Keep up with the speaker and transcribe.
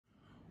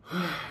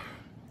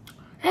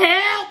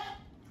Help!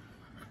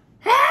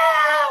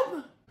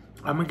 Help!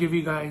 I'm gonna give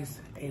you guys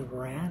a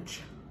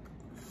ranch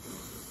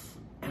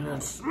and a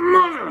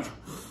smothered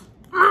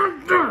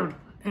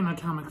in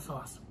atomic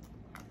sauce.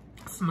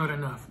 It's not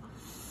enough.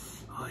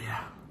 Oh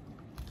yeah.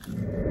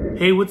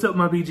 Hey, what's up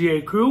my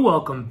BGA crew?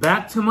 Welcome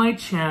back to my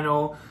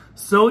channel.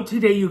 So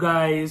today you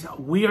guys,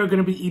 we are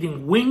gonna be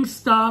eating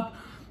Wingstop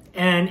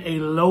and a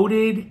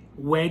loaded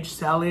wedge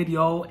salad,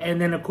 yo.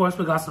 And then of course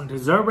we got some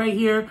dessert right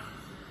here.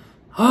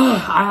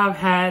 I have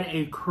had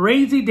a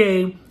crazy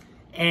day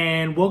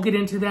and we'll get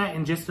into that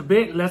in just a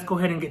bit. Let's go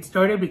ahead and get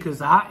started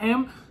because I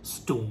am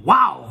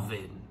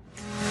starving.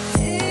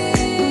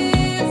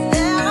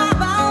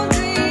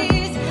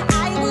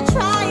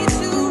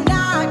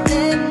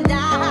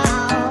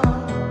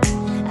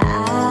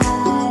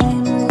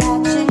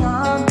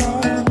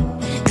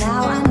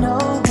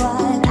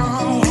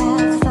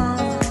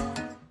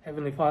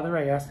 Heavenly Father,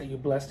 I ask that you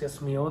bless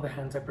this meal, the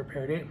hands that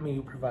prepared it. May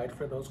you provide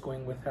for those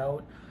going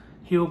without.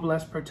 Heal,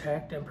 bless,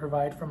 protect, and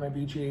provide for my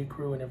BGA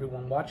crew and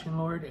everyone watching,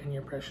 Lord. In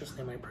your precious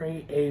name I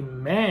pray.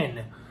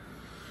 Amen.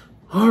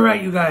 All right,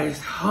 you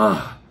guys.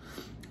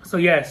 So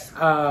yes,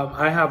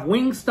 I have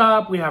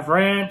Wingstop. We have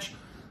ranch.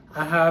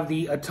 I have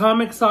the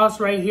atomic sauce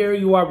right here.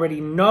 You already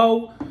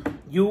know.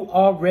 You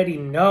already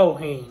know,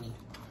 Haney.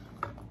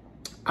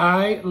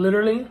 I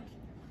literally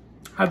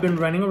have been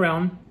running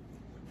around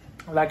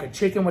like a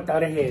chicken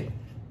without a head.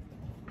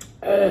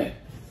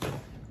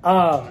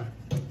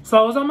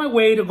 So I was on my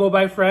way to go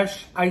buy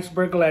fresh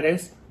iceberg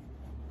lettuce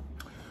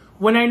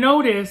when I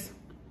noticed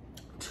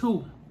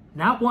two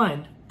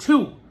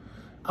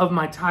of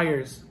my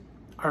tires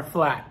are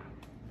flat.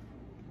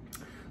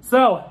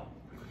 So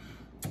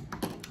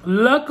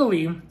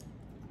luckily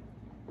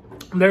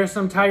there are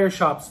some tire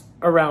shops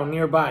around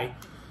nearby,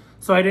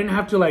 so I didn't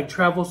have to like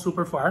travel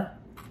super far,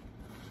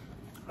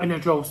 and I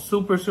drove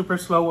super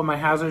slow with my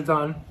hazards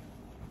on.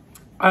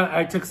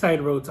 I took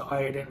side roads.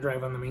 I didn't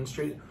drive on the main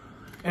street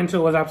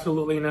until it was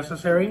absolutely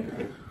necessary.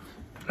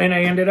 And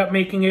I ended up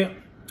making it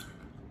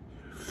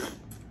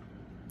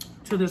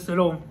to this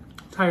little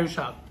tire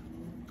shop.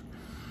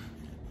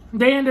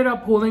 They ended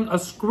up pulling a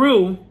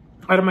screw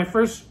out of my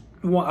first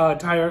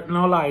tire,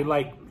 no lie,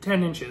 like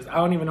 10 inches. I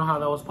don't even know how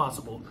that was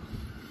possible.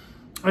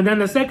 And then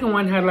the second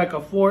one had like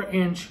a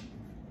 4-inch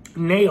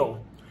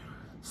nail.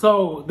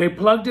 So they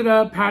plugged it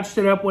up, patched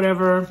it up,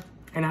 whatever.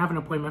 And I have an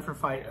appointment for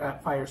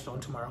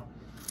Firestone tomorrow.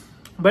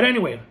 But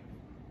anyway,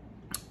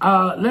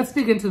 let's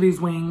dig into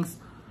these wings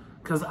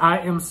because I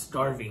am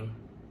starving.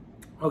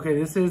 Okay,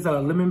 this is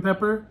lemon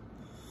pepper.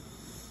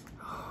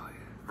 Oh,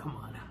 come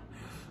on,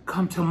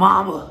 come to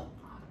mama.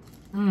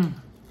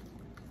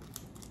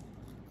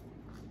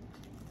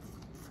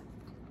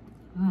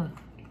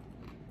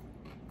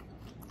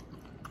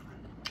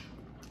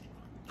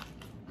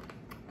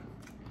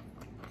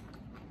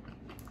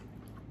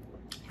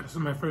 This is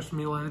my first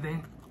meal of the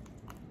day.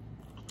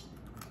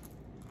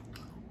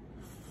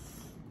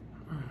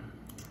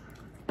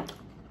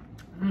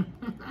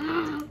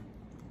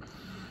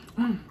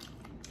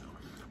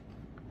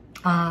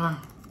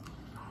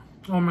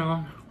 Oh my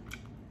god.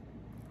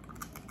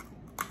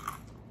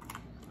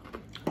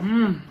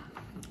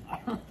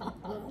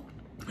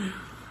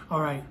 All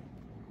right,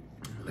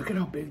 look at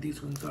how big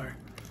these wings are.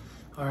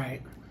 All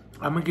right,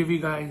 I'm gonna give you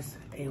guys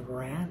a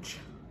ranch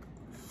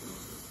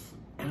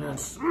and a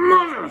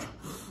smothered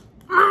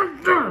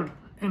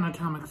in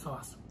atomic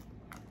sauce.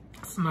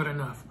 It's not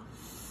enough.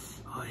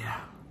 Oh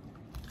yeah.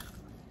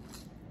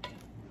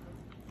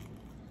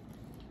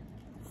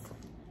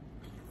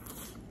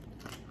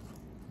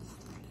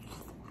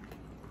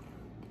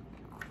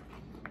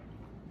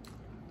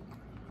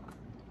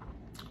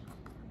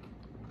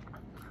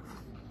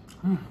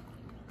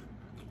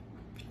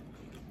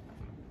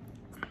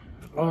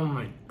 Oh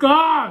my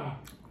god!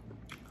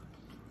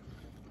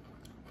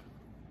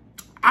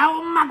 Out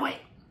of my way!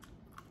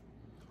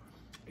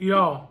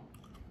 Yo.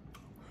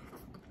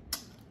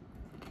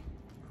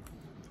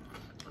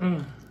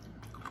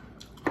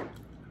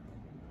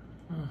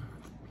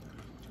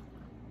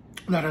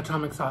 That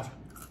atomic sauce.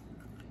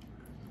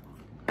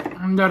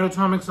 That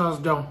atomic sauce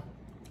dough.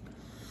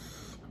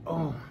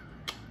 Oh.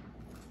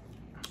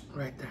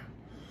 Right there.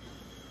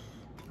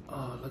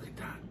 Oh, look at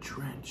that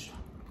trench.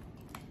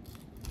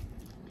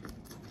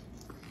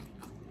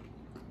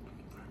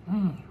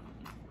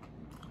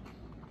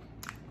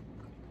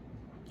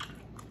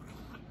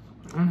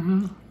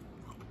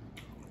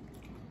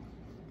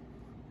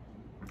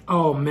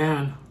 Oh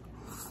man.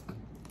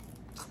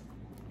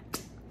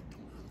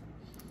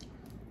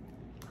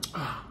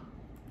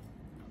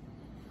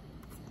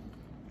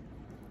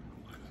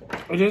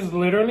 It is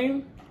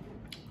literally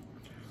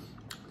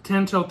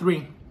 10 till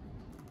 3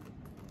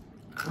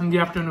 in the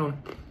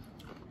afternoon.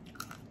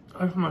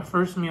 That's my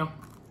first meal.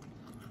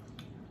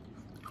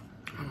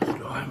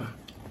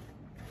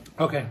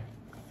 Okay,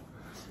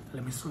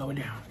 let me slow it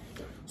down.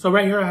 So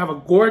right here I have a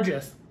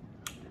gorgeous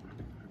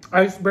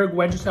iceberg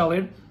wedge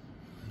salad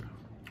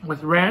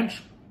with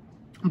ranch,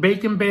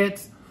 bacon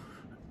bits,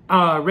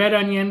 red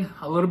onion,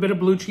 a little bit of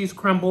blue cheese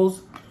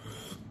crumbles,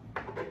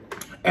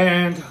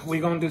 And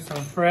we're gonna do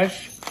some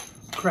fresh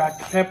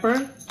cracked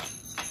pepper.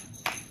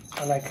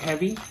 I like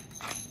heavy.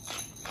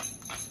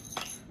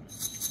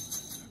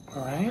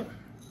 All right.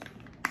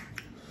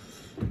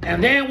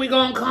 And then we're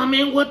gonna come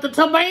in with the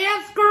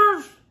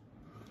Tabascos.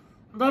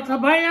 The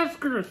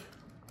Tabascos.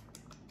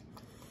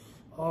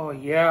 Oh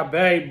yeah,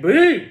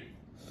 baby.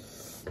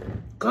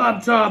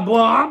 Cob cha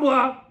blah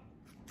blah.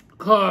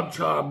 Cob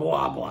cha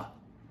blah blah.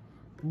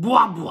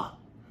 Blah blah.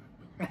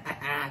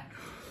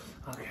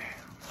 Okay.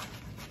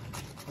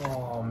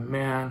 Oh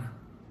man.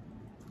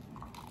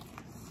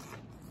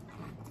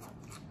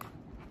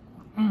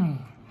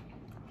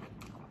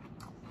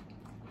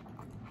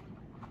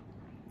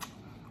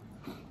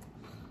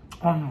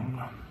 Oh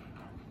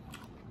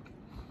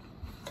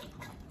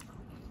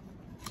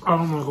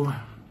my God.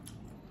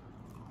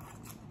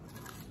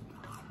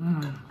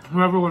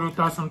 Whoever would have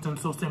thought something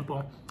so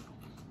simple.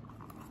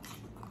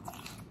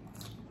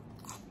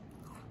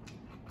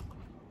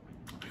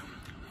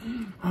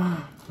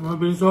 Would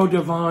be so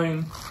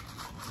divine.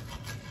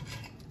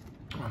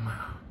 Oh my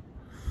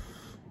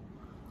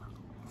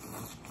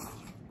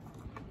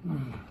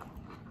God.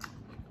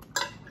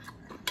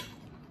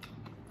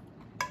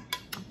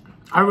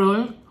 I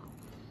really.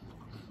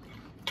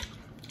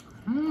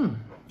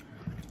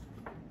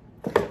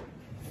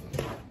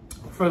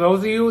 For those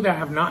of you that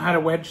have not had a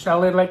wedge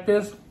salad like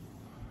this,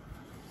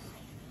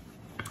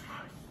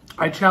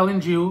 I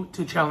challenge you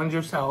to challenge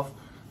yourself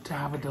to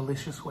have a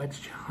delicious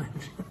wedge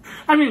challenge.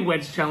 I mean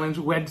wedge challenge,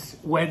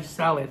 wedge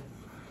salad.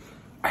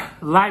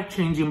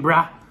 Life-changing,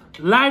 brah.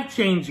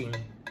 Life-changing.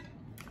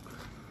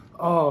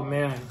 Oh,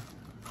 man.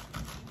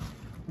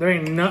 There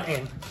ain't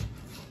nothing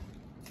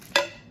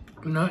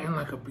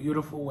like a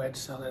beautiful wedge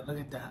salad. Look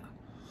at that.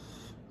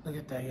 Look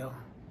at that, yo.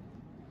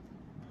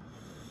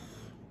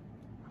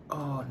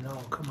 Oh, no.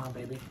 Come on,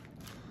 baby.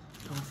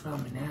 Don't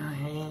film me now,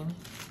 honey.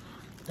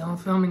 Don't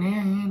film me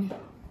now, honey.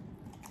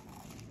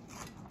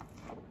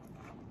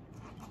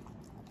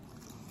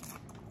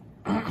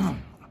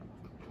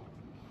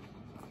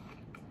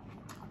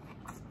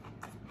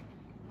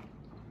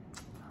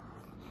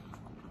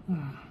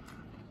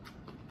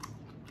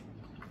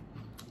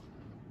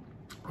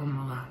 Oh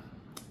my God.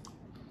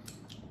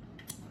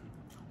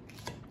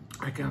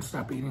 I can't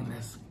stop eating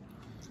this.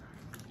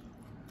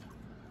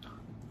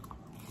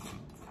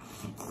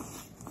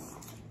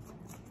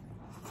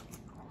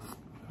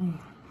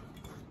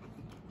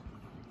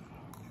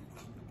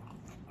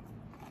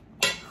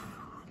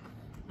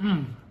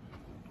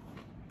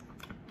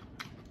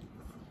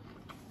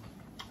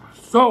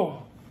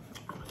 So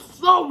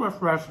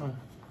refreshing.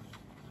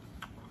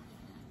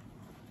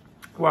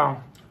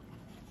 Wow.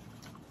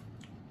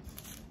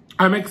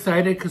 I'm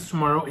excited because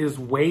tomorrow is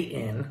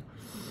weigh-in.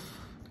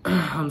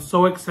 I'm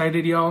so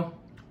excited, y'all.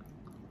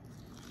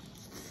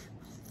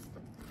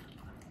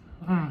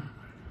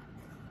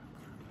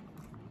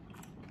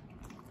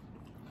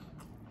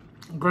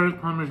 Great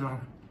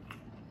Parmesan.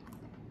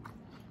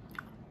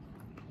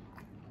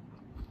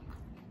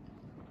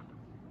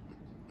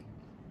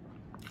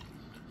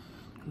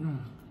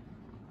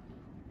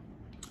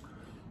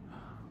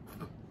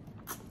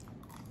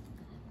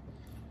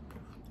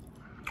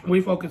 We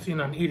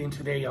focusing on eating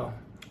today, y'all.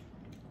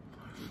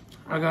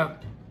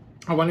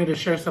 I wanted to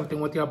share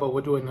something with y'all, but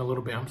we'll do it in a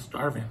little bit. I'm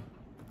starving.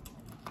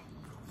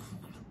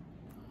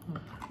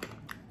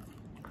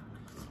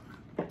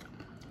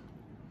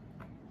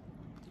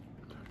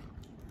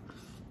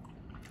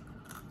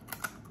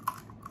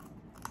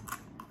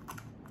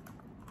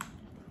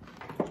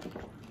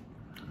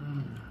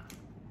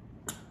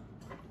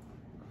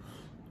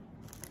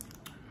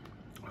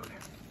 Okay.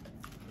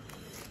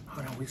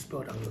 Hold on, we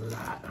spilled a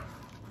lot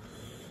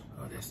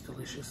of this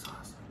delicious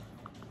sauce.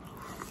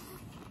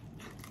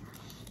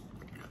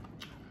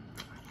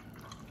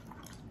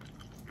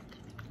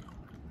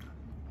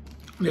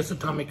 This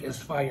atomic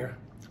is fire.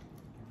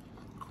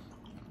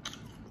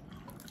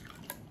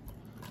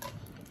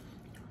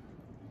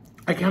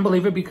 I can't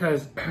believe it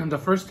because the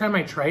first time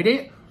I tried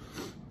it,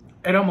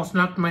 it almost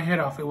knocked my head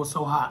off. It was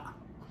so hot.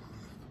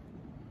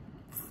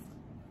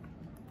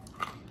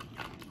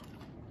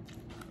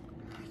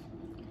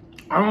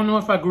 I don't know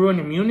if I grew an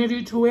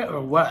immunity to it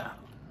or what.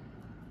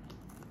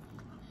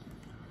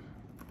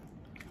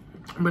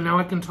 But now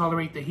I can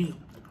tolerate the heat.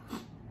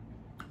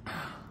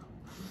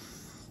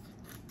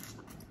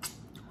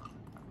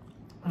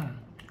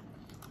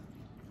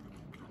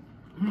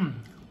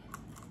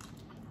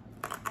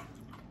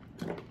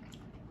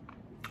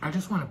 I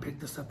just want to pick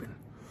this up and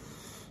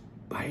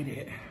bite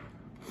it.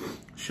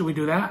 Should we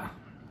do that?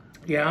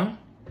 Yeah?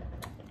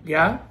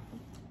 Yeah?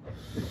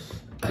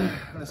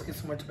 Let's get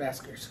some more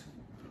Tabascos.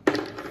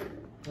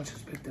 Let's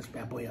just pick this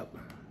bad boy up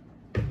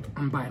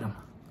and bite them.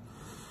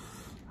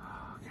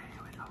 Okay,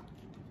 here we go.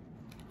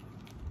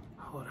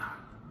 Hold on.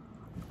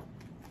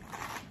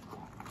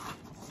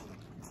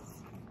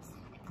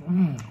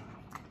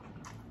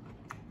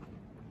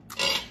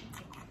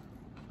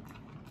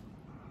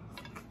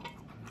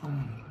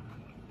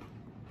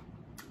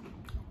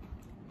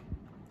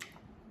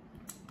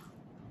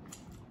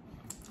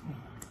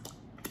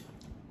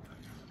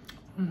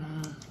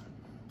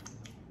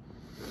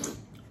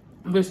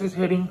 This is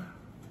hitting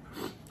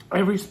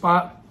every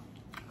spot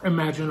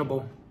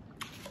imaginable.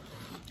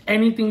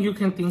 Anything you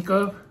can think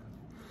of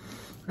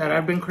that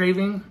I've been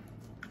craving,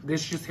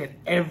 this just hit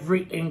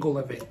every angle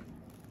of it.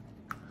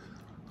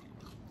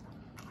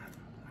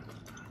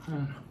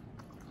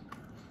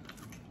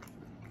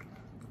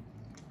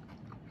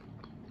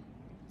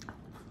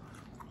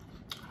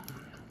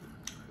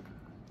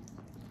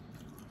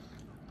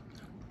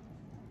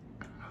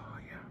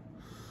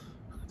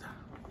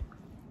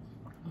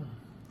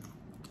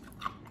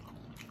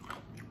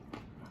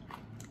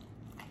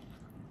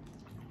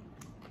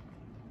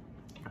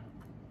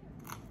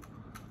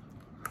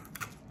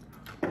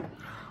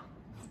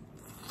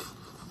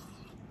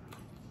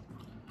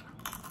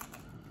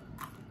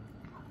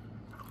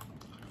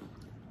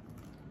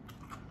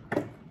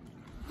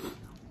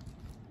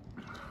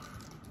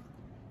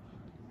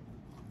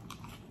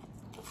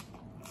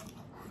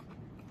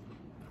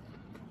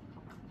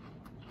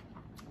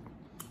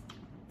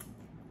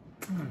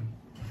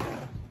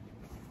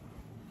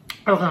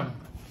 Okay.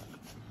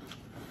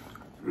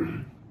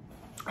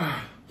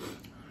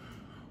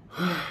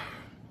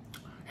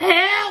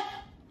 Help!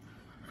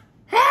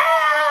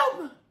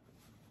 Help!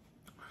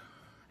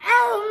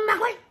 Oh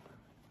my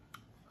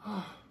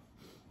God!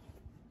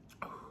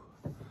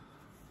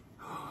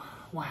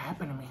 What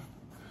happened to me?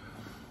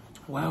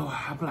 Well,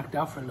 I blacked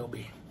out for a little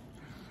bit.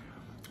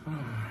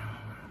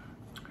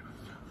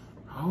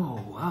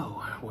 Oh,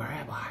 whoa, where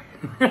am I?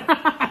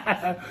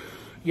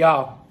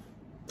 Y'all,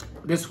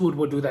 this food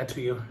will do that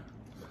to you.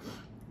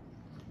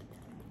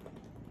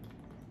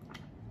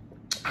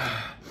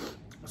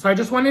 So I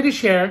just wanted to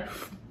share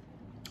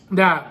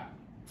that,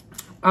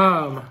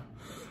 I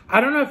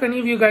don't know if any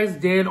of you guys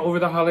did over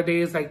the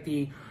holidays, like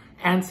the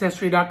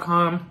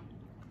Ancestry.com,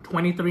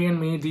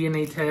 23andMe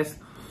DNA test,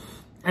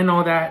 and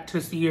all that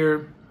to see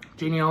your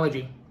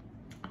genealogy.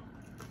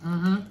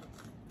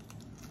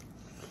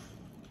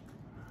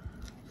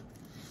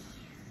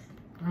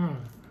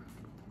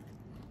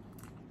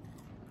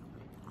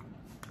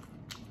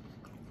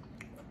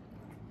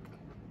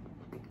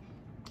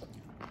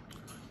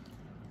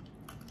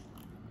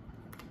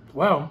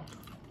 Well,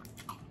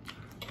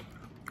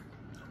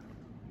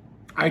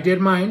 I did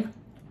mine,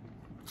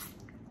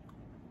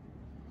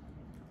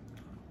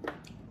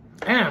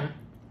 and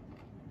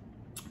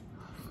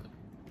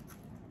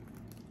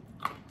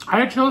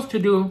I chose to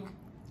do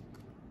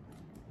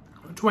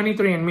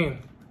 23andMe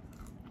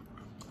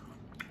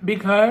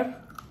because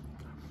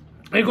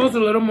it goes a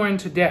little more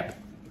into depth.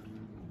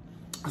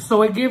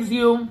 So it gives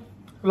you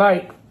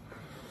like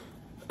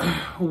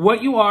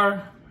what you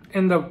are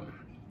in the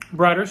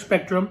broader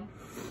spectrum,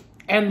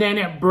 and then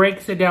it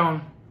breaks it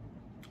down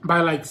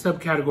by like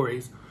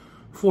subcategories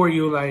for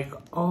you, like,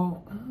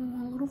 oh, a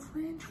little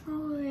French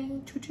fry,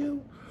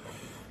 choo-choo.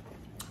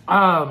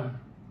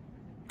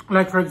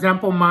 Like for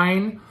example,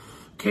 mine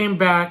came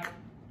back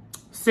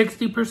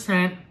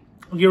 60%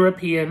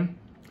 European,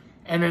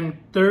 and then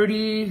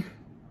 30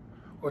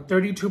 or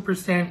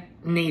 32%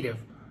 Native,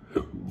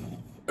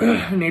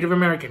 Native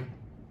American.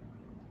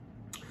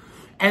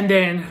 And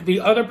then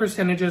the other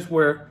percentages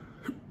were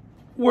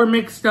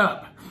mixed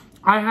up.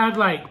 I had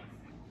like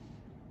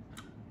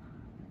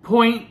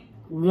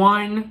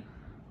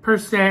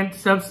 0.1%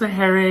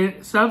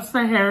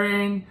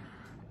 Sub-Saharan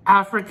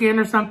African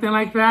or something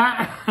like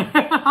that.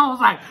 I was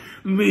like,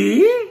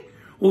 me?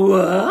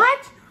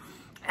 What?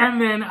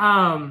 And then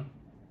I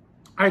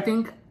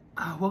think,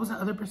 what was the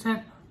other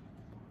percent?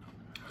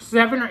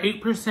 7 or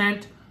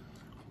 8%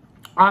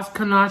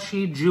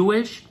 Ashkenazi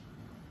Jewish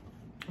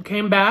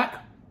came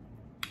back.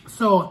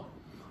 So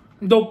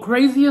the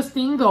craziest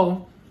thing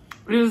though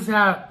is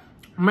that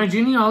my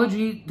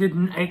genealogy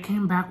it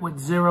came back with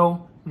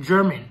 0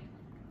 German.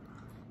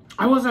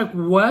 I was like,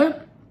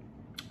 what?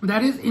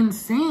 That is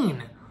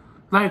insane.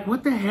 Like,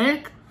 what the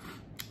heck?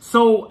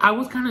 So I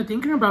was kind of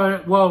thinking about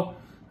it. Well,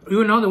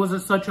 you know, there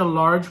was such a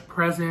large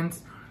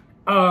presence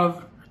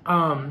of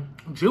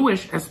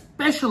Jewish,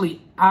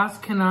 especially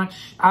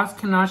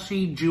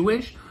Ashkenazi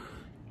Jewish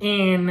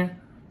in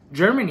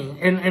Germany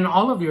and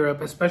all of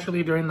Europe,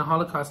 especially during the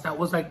Holocaust. That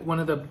was like one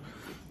of the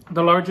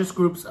largest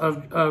groups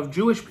of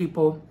Jewish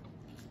people,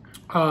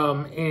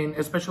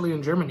 especially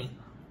in Germany.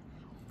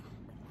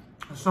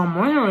 So I'm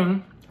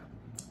wondering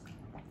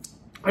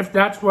if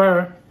that's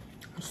where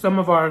some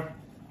of our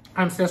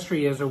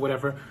ancestry is or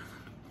whatever.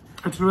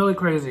 It's really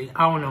crazy.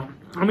 I don't know.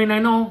 I mean, I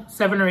know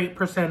 7 or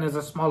 8% is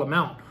a small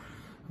amount,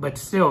 but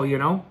still, you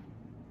know.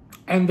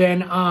 And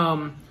then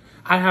I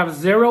have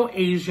 0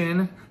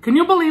 Asian. Can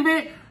you believe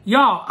it?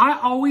 Y'all, I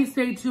always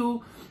say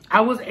too,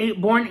 I was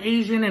born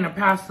Asian in a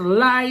past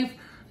life.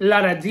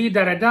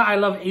 La-da-dee-da-da-da. I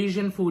love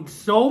Asian food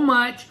so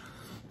much.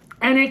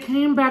 And it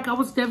came back, I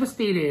was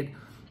devastated.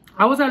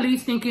 I was at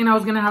least thinking I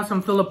was going to have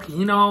some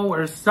Filipino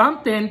or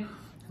something.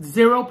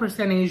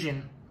 0%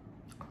 Asian.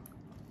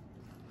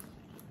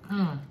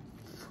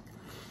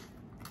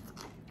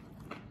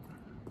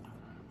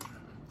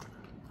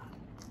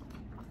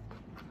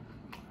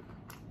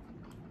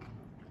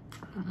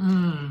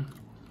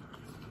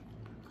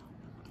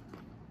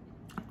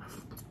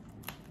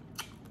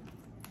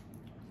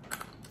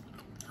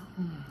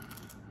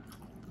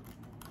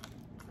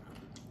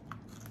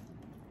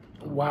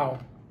 Wow.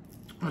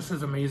 This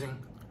is amazing.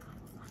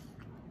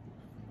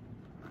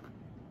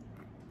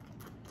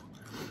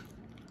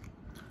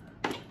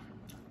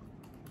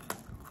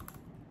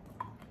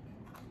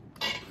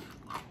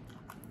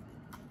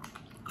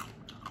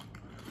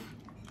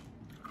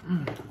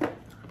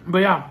 But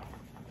yeah.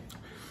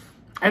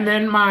 And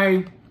then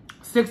my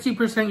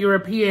 60%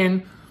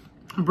 European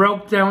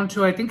broke down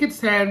to, I think it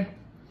said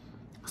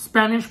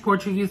Spanish,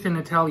 Portuguese, and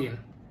Italian.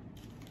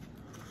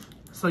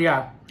 So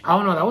yeah, I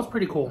don't know, that was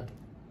pretty cool.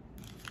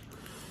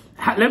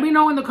 Let me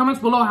know in the comments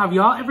below, have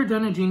y'all ever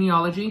done a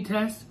genealogy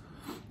test?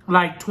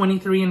 Like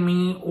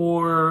 23andMe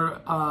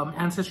or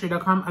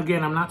Ancestry.com?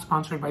 Again, I'm not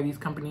sponsored by these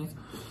companies.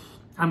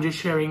 I'm just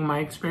sharing my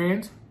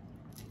experience.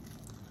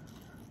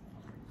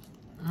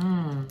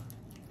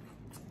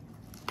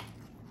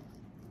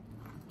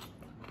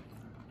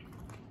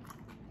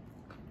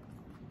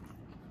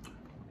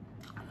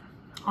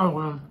 Oh,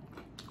 wow.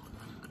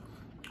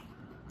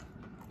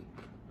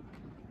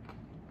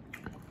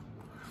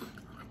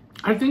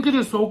 I think it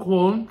is so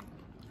cool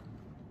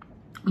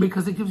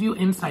because it gives you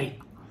insight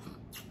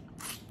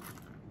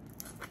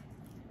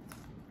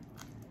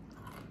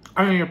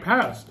on your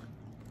past,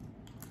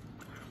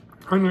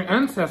 on your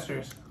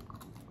ancestors.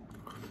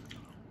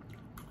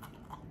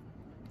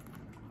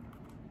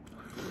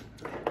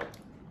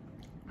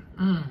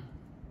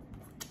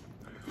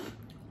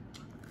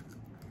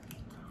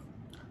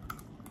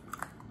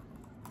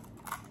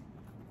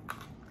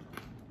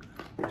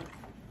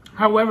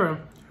 However,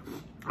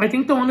 I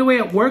think the only way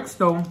it works,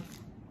 though,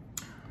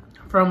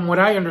 from what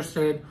I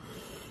understood,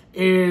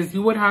 is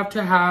you would have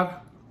to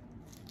have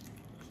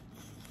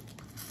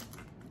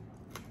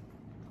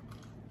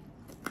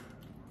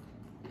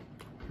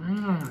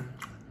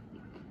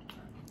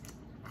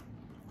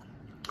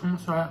I'm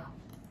sorry.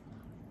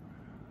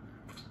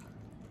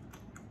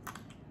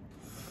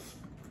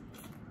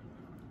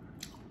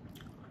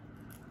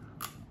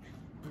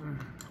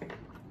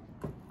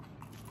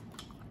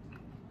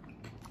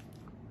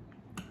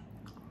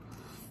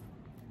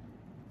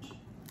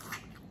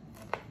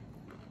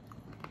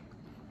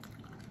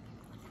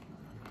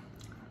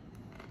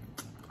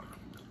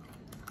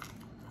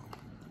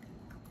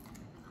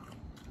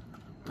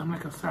 I'm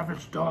like a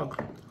savage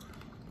dog.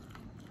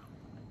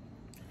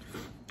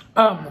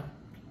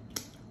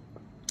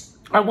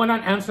 I went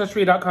on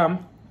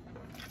Ancestry.com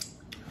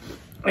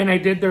and I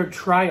did their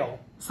trial.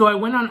 So I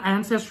went on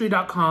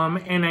Ancestry.com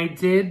and I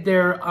did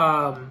their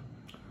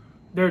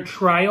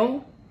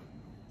trial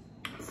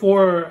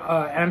for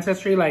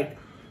Ancestry, like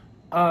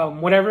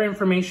whatever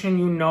information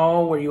you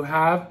know or you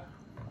have,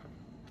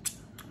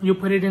 you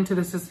put it into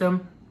the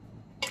system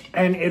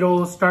and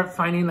it'll start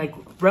finding like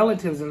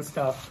relatives and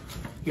stuff.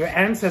 Your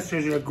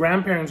ancestors, your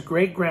grandparents,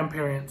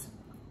 great-grandparents.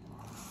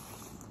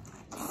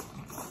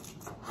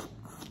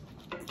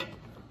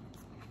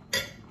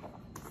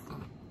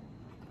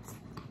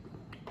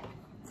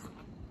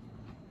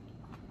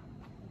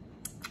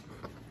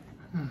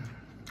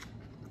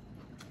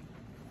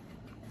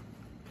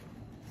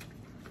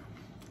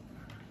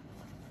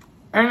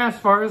 And as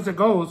far as it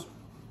goes,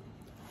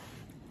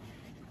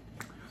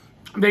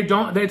 they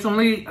don't, it's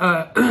only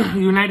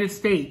United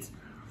States.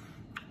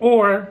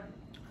 Or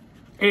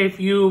if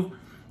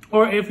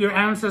your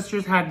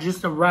ancestors had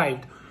just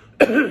arrived,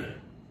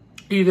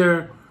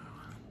 either,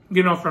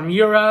 you know, from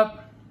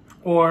Europe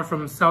or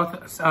from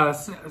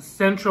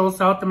Central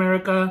South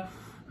America,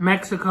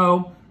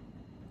 Mexico,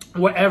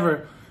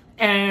 whatever.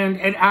 And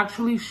it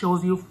actually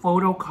shows you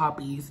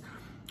photocopies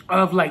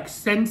of like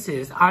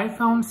census. I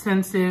found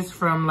census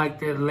from like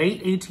the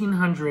late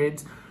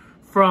 1800s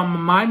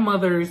from my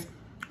mother's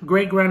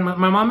great-grandmother.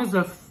 My mom is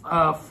a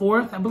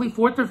fourth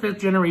or fifth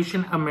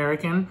generation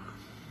American.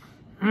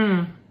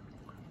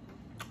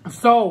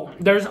 So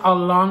there's a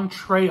long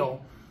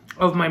trail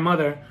of my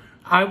mother.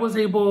 I was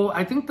able,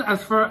 I think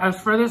as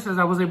furthest as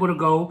I was able to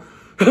go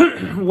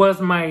was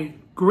my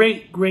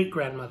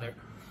great-great-grandmother.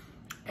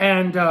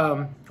 And,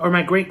 or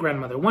my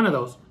great-grandmother, one of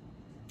those.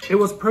 It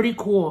was pretty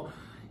cool.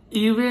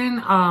 Even,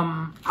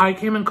 I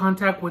came in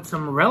contact with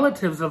some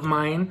relatives of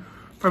mine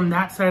from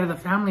that side of the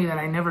family that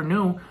I never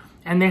knew.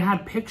 And they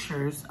had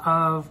pictures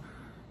of,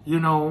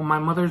 you know, my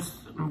mother's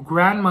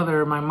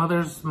grandmother, my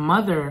mother's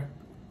mother.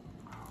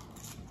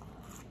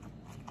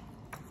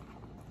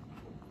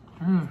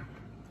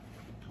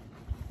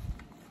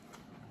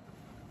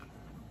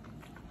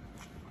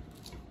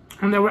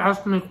 And they were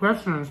asking me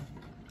questions.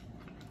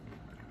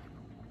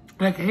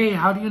 Like, hey,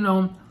 how do you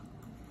know,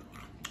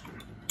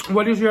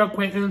 what is your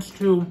acquaintance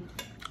to,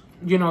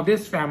 you know,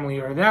 this family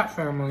or that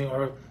family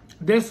or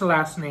this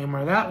last name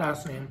or that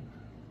last name?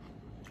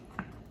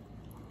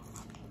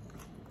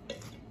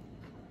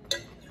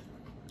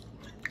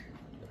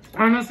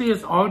 Honestly,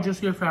 it's all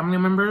just your family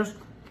members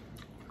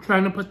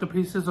trying to put the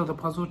pieces of the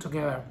puzzle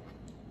together.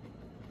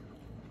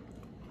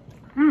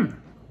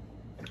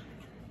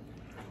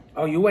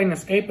 Oh, you ain't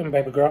escaping,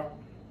 baby girl.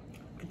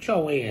 Get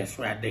your ass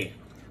right there.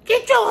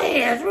 Get your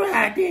ass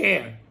right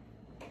there.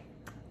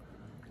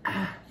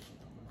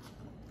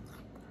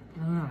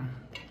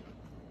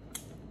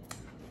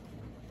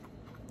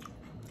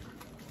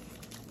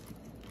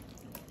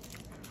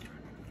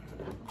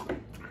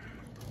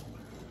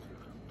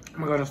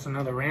 I'm gonna go to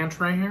another ranch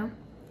right here.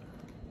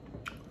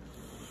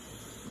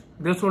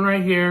 This one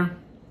right here,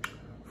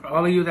 for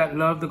all of you that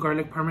love the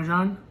garlic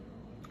parmesan,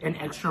 and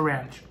extra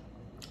ranch.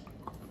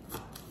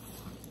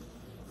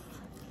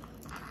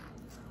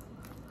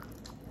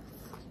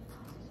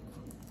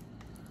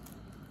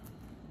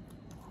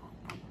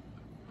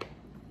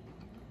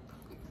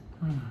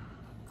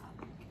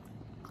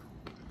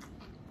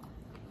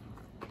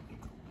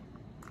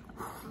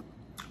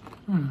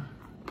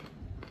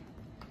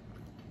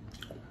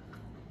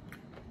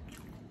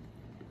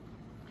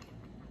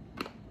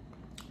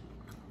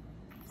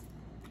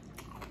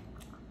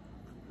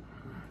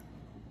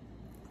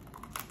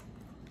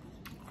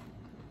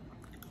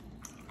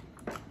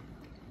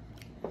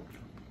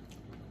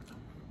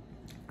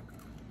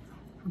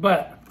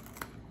 But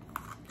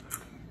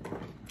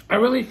I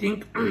really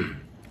think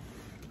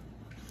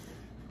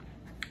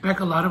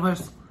like a lot of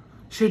us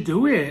should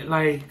do it.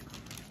 Like,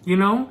 you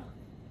know,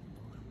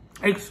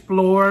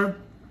 explore.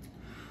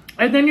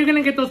 And then you're going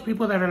to get those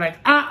people that are like,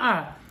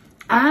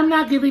 I'm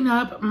not giving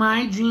up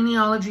my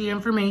genealogy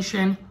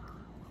information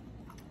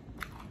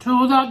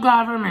to the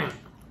government.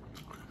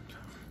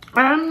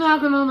 I'm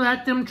not going to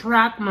let them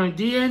track my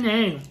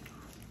DNA.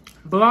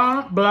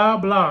 Blah, blah,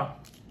 blah.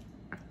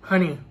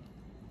 Honey.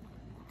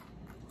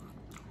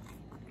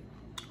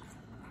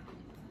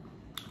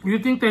 You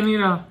think they need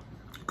to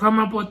come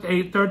up with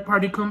a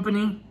third-party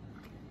company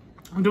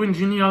doing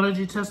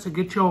genealogy tests to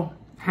get your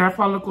hair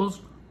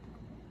follicles,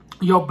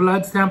 your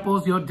blood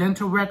samples, your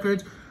dental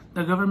records?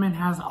 The government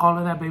has all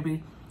of that,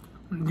 baby.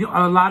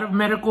 A lot of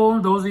medical,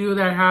 those of you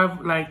that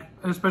have, like,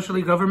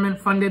 especially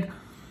government-funded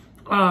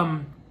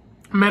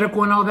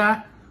medical and all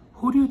that,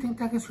 who do you think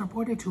that gets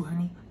reported to,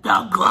 honey?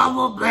 The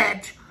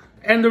government!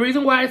 And the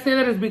reason why I say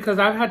that is because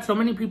I've had so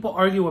many people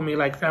argue with me,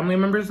 like family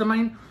members of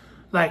mine,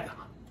 like,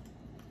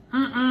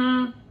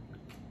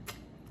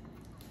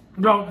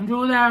 don't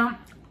do that.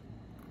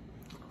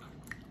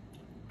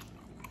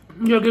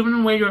 You're giving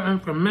away your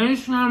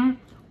information.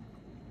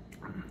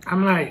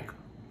 I'm like,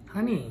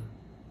 honey.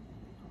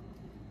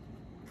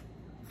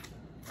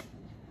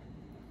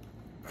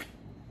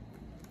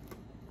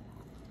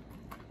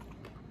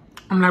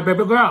 I'm like,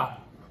 baby girl.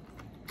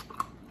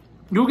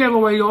 You gave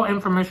away your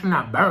information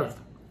at birth.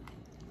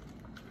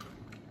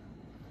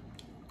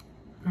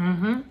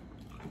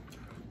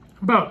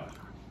 But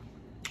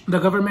the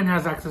government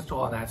has access to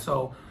all that.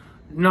 So,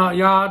 no,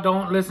 y'all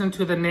don't listen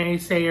to the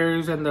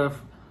naysayers and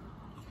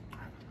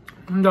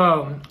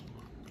the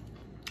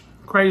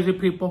crazy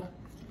people.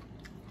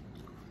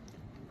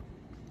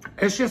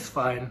 It's just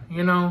fun,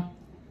 you know?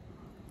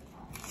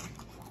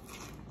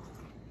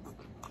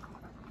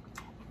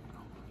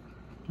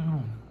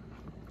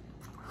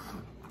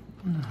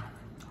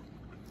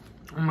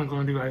 Oh my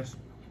God, you guys.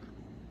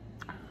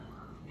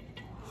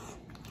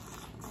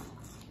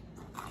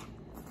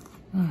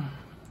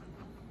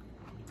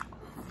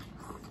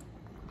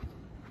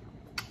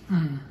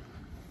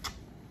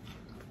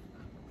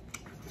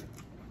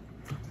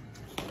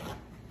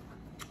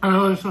 I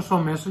know this is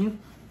so messy.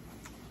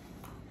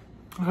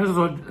 Because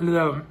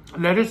the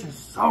lettuce is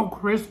so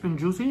crisp and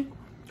juicy.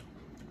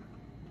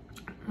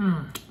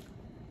 Oh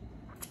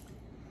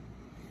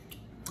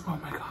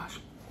my gosh.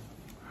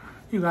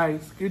 You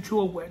guys, get you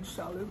a wedge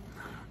salad.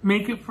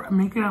 Make it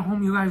at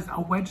home, you guys.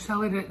 A wedge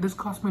salad, this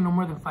cost me no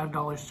more than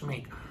 $5 to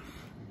make.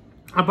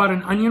 I bought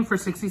an onion for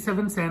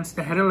 67 cents.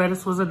 The head of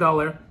lettuce was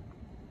 $1.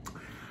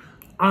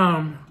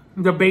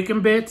 The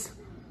bacon bits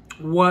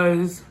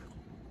was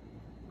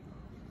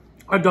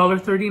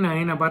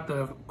 $1.39. I bought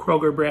the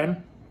Kroger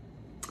brand.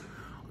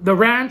 The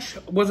ranch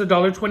was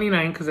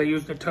 $1.29 because I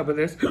used a tub of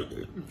this.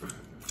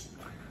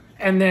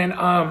 And then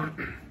I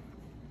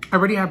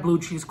already have blue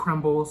cheese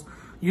crumbles.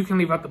 You can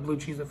leave out the blue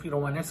cheese if you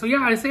don't want it. So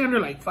yeah, I say under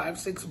like $5,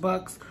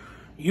 $6.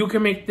 You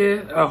can make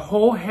this a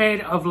whole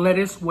head of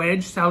lettuce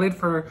wedge salad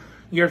for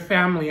your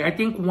family. I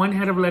think one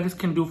head of lettuce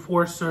can do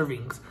 4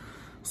 servings.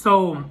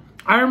 So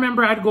I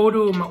remember I'd go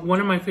to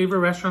one of my favorite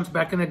restaurants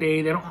back in the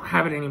day. They don't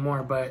have it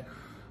anymore, but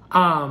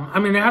I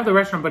mean, they have the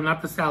restaurant, but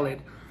not the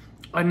salad.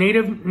 A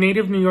native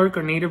New York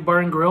or Native Bar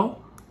and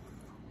Grill.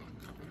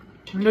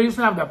 They used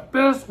to have the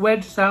best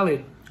wedge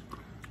salad.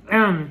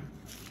 And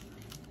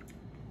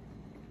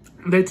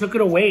they took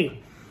it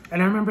away.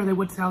 And I remember they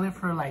would sell it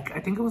for like, I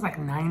think it was like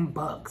 $9,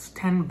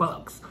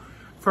 $10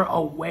 for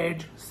a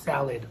wedge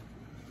salad.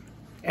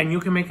 And you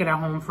can make it at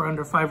home for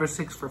under $5 or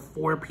 $6 for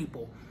 4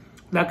 people.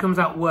 That comes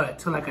out what?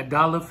 To like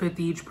 $1.50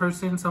 each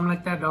person, something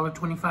like that,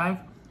 $1.25.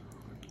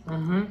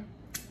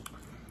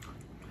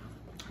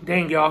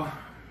 Dang, y'all.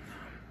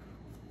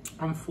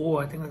 I'm full.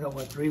 I think I got,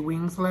 what, 3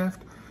 wings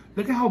left?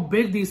 Look at how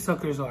big these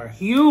suckers are.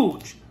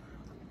 Huge.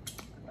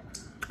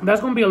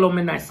 That's going to be a little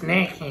midnight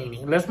snack,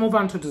 Haney. Let's move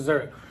on to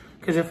dessert.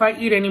 Because if I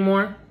eat any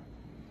more,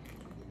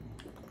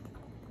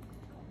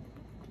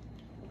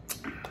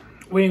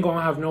 we ain't going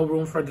to have no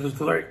room for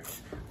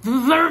desserts.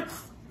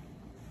 Desserts!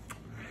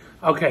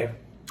 Okay.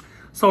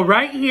 So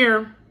right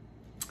here,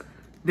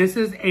 this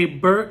is a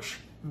birch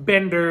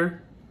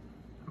bender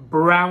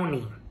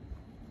brownie.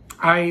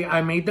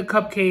 I made the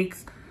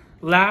cupcakes.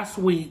 last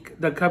week.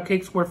 The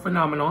cupcakes were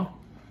phenomenal.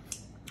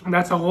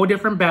 That's a whole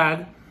different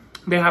bag.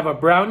 They have a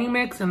brownie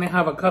mix and they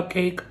have a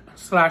cupcake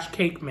 /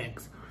 cake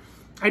mix.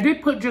 I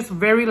did put just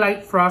very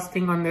light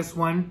frosting on this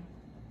one.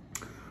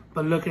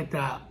 But look at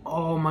that.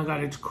 Oh my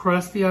God, it's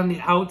crusty on the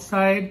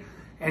outside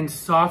and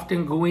soft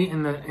and gooey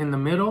in the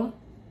middle.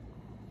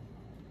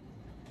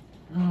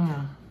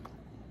 Oh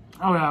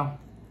yeah.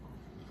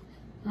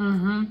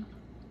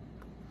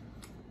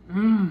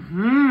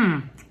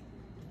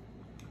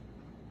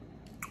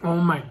 Oh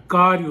my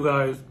God, you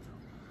guys.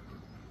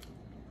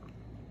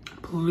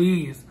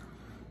 Please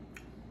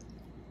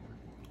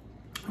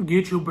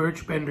get you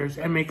birch benders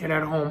and make it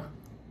at home.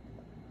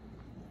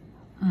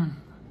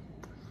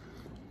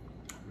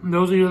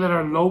 Those of you that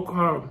are low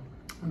carb,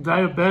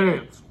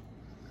 diabetics.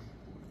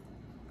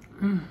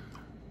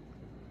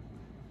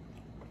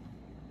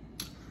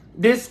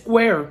 This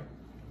square,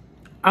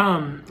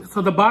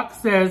 so the box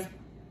says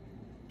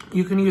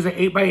you can use an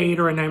 8x8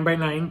 or a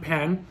 9x9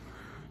 pan,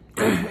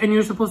 and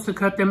you're supposed to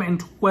cut them in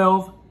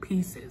 12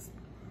 pieces.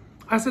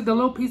 I said, the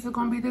little piece is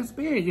gonna be this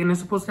big, and it's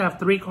supposed to have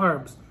 3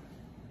 carbs.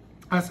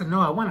 I said, no,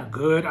 I want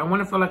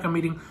to feel like I'm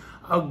eating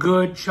a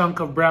good chunk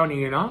of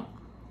brownie, you know?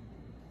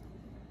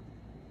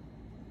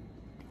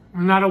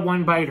 Not a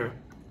one biter.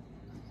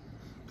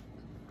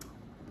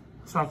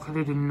 So I cut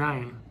it in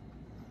 9.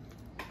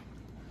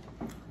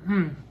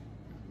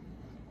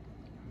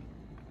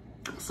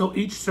 So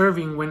each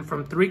serving went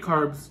from 3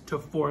 carbs to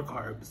 4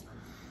 carbs,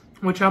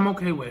 which I'm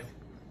okay with.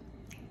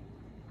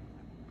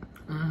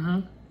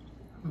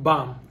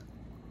 Bomb.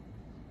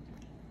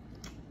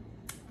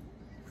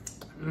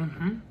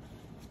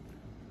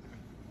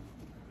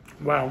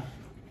 Wow.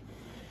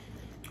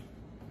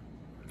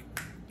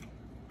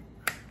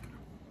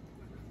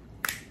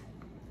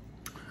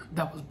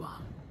 That was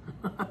bomb.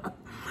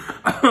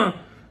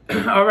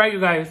 All right, you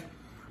guys.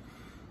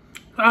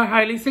 I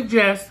highly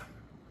suggest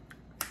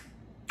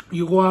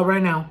you go out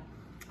right now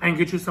and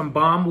get you some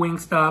bomb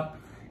Wingstop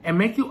and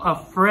make you a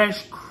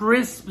fresh,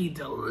 crispy,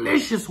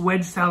 delicious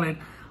wedge salad.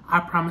 I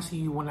promise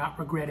you, you will not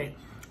regret it.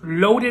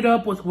 Load it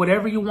up with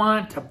whatever you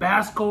want.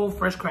 Tabasco,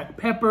 fresh cracked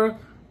pepper,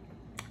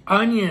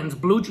 onions,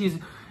 blue cheese.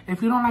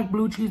 If you don't like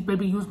blue cheese,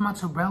 baby, use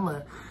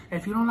mozzarella.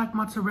 If you don't like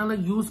mozzarella,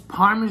 use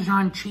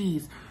Parmesan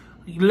cheese.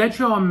 Let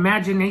your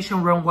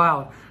imagination run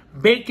wild.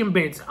 Bacon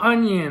bits,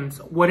 onions,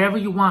 whatever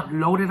you want.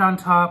 Load it on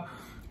top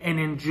and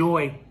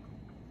enjoy.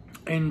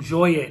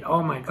 Enjoy it.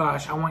 Oh my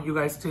gosh, I want you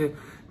guys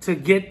to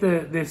get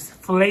this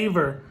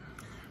flavor.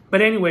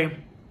 But anyway,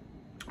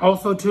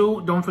 also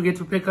too, don't forget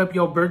to pick up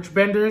your birch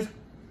benders.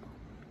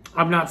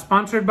 I'm not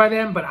sponsored by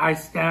them, but I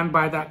stand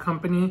by that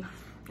company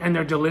and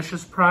their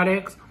delicious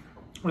products.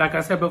 Like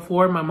I said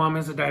before, my mom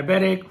is a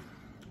diabetic.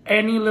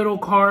 Any little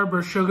carb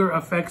or sugar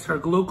affects her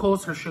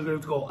glucose. Her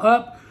sugars go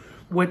up.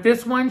 With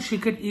this one, she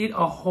could eat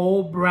a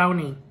whole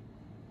brownie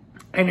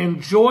and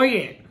enjoy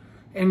it.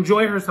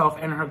 Enjoy herself,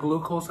 and her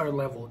glucose are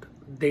leveled.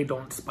 They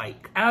don't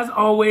spike. As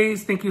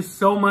always, thank you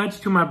so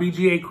much to my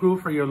BGA crew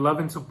for your love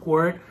and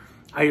support.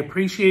 I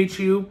appreciate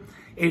you.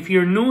 If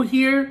you're new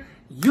here,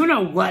 you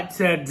know what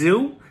to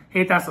do.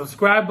 Hit that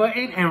subscribe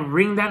button and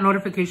ring that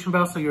notification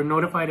bell so you're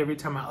notified every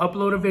time I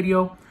upload a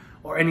video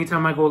or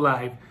anytime I go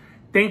live.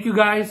 Thank you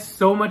guys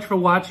so much for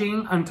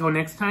watching. Until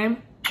next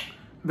time,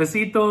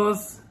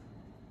 besitos.